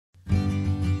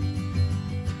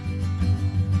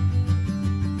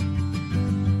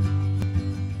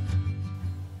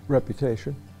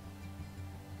Reputation.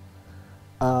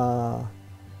 The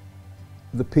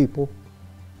people.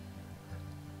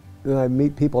 Then I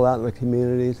meet people out in the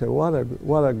community and say, what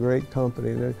a great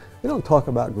company. They don't talk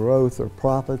about growth or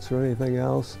profits or anything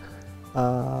else.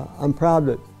 I'm proud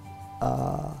that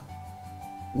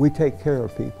we take care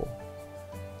of people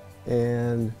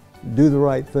and do the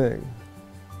right thing.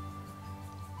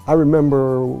 I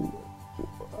remember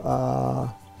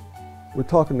we're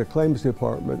talking to the claims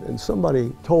department and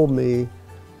somebody told me,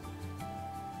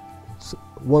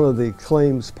 one of the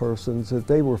claims persons, that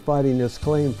they were fighting this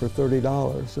claim for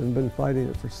 $30 and been fighting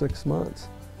it for 6 months.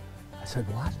 I said,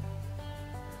 what?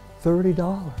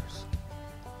 $30?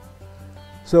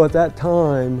 So at that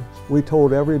time, we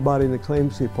told everybody in the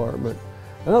claims department,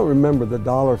 I don't remember the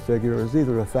dollar figure, it was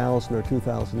either $1,000 or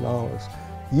 $2,000.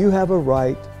 You have a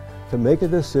right to make a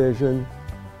decision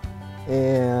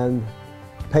and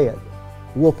pay it.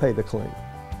 We'll pay the claim.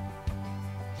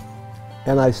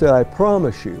 And I said, I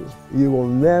promise you, you will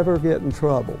never get in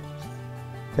trouble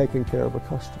taking care of a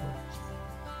customer.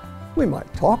 We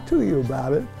might talk to you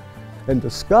about it and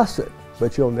discuss it,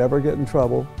 but you'll never get in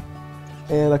trouble.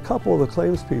 And a couple of the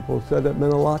claims people said it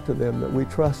meant a lot to them that we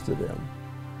trusted them.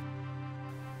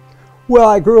 Well,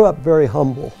 I grew up very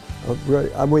humble.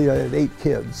 We had 8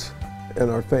 kids in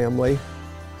our family.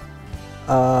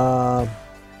 And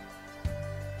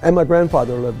my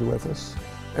grandfather lived with us,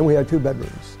 and we had 2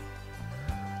 bedrooms.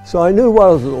 So I knew what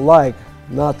it was like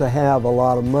not to have a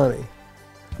lot of money.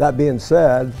 That being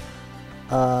said,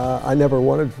 I never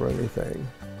wanted for anything.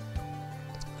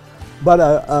 But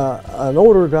an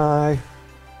older guy,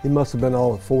 he must have been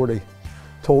all of 40,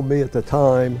 told me at the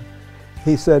time,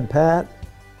 he said, Pat,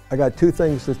 I got 2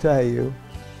 things to tell you.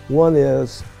 One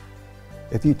is,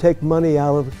 if you take money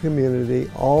out of the community,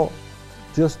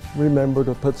 just remember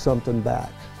to put something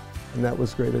back. And that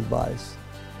was great advice.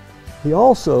 He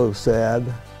also said,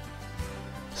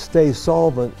 stay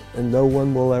solvent and no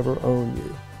one will ever own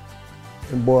you.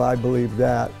 And boy, I believe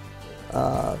that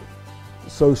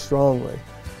so strongly.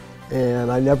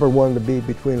 And I never wanted to be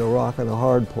between a rock and a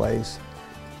hard place.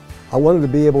 I wanted to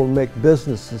be able to make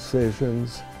business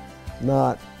decisions,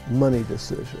 not money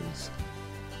decisions.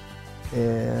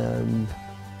 And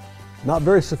not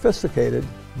very sophisticated,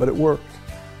 but it worked.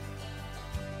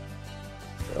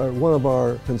 One of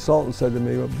our consultants said to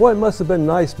me, boy, it must have been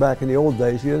nice back in the old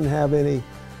days. You didn't have any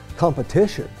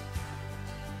competition.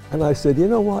 And I said, you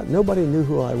know what? Nobody knew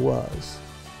who I was.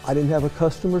 I didn't have a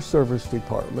customer service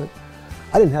department.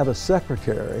 I didn't have a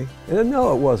secretary. And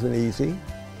no, it wasn't easy.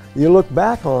 You look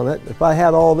back on it, if I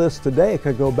had all this today,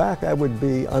 could go back, I would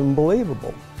be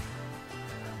unbelievable.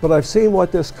 But I've seen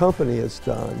what this company has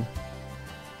done.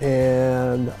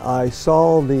 And I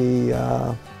saw the,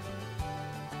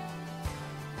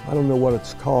 I don't know what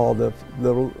it's called,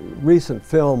 the recent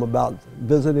film about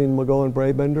visiting McGohan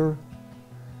Brabender.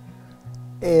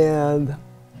 And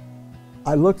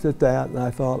I looked at that and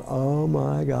I thought, oh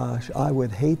my gosh, I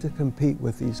would hate to compete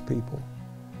with these people.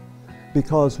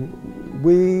 Because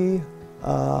we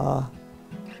walk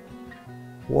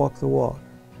the walk.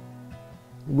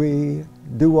 We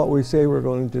do what we say we're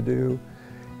going to do.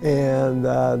 And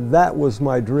that was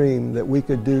my dream, that we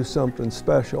could do something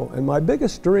special. And my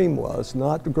biggest dream was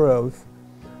not the growth.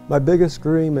 My biggest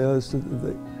dream is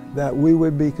that we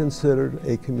would be considered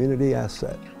a community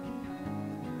asset.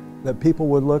 That people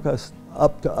would look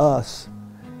up to us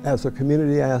as a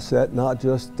community asset, not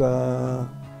just a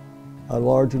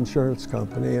large insurance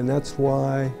company. And that's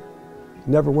why I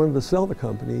never wanted to sell the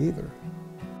company either.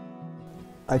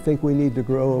 I think we need to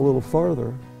grow a little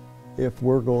farther if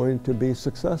we're going to be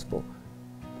successful.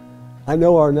 I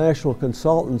know our national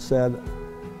consultant said,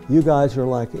 you guys are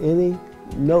like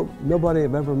nobody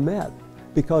I've ever met,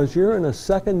 because you're in a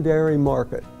secondary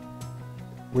market,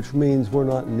 which means we're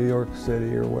not in New York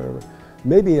City or wherever.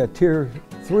 Maybe a tier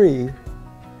 3,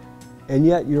 and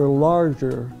yet you're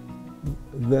larger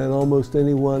than almost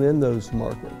anyone in those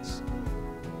markets.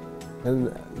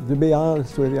 And to be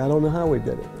honest with you, I don't know how we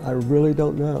did it. I really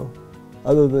don't know,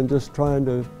 other than just trying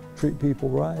to treat people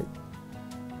right.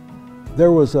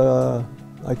 There was I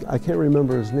can't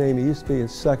remember his name, he used to be in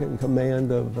second in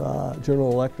command of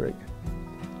General Electric.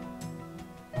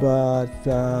 But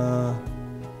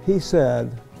he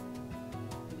said,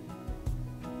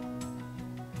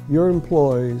 your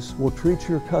employees will treat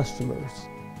your customers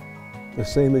the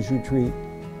same as you treat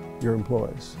your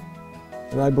employees.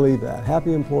 And I believe that.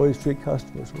 Happy employees treat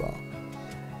customers well.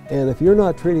 And if you're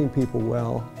not treating people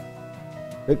well,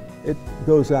 it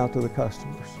goes out to the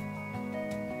customers.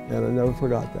 And I never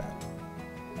forgot that.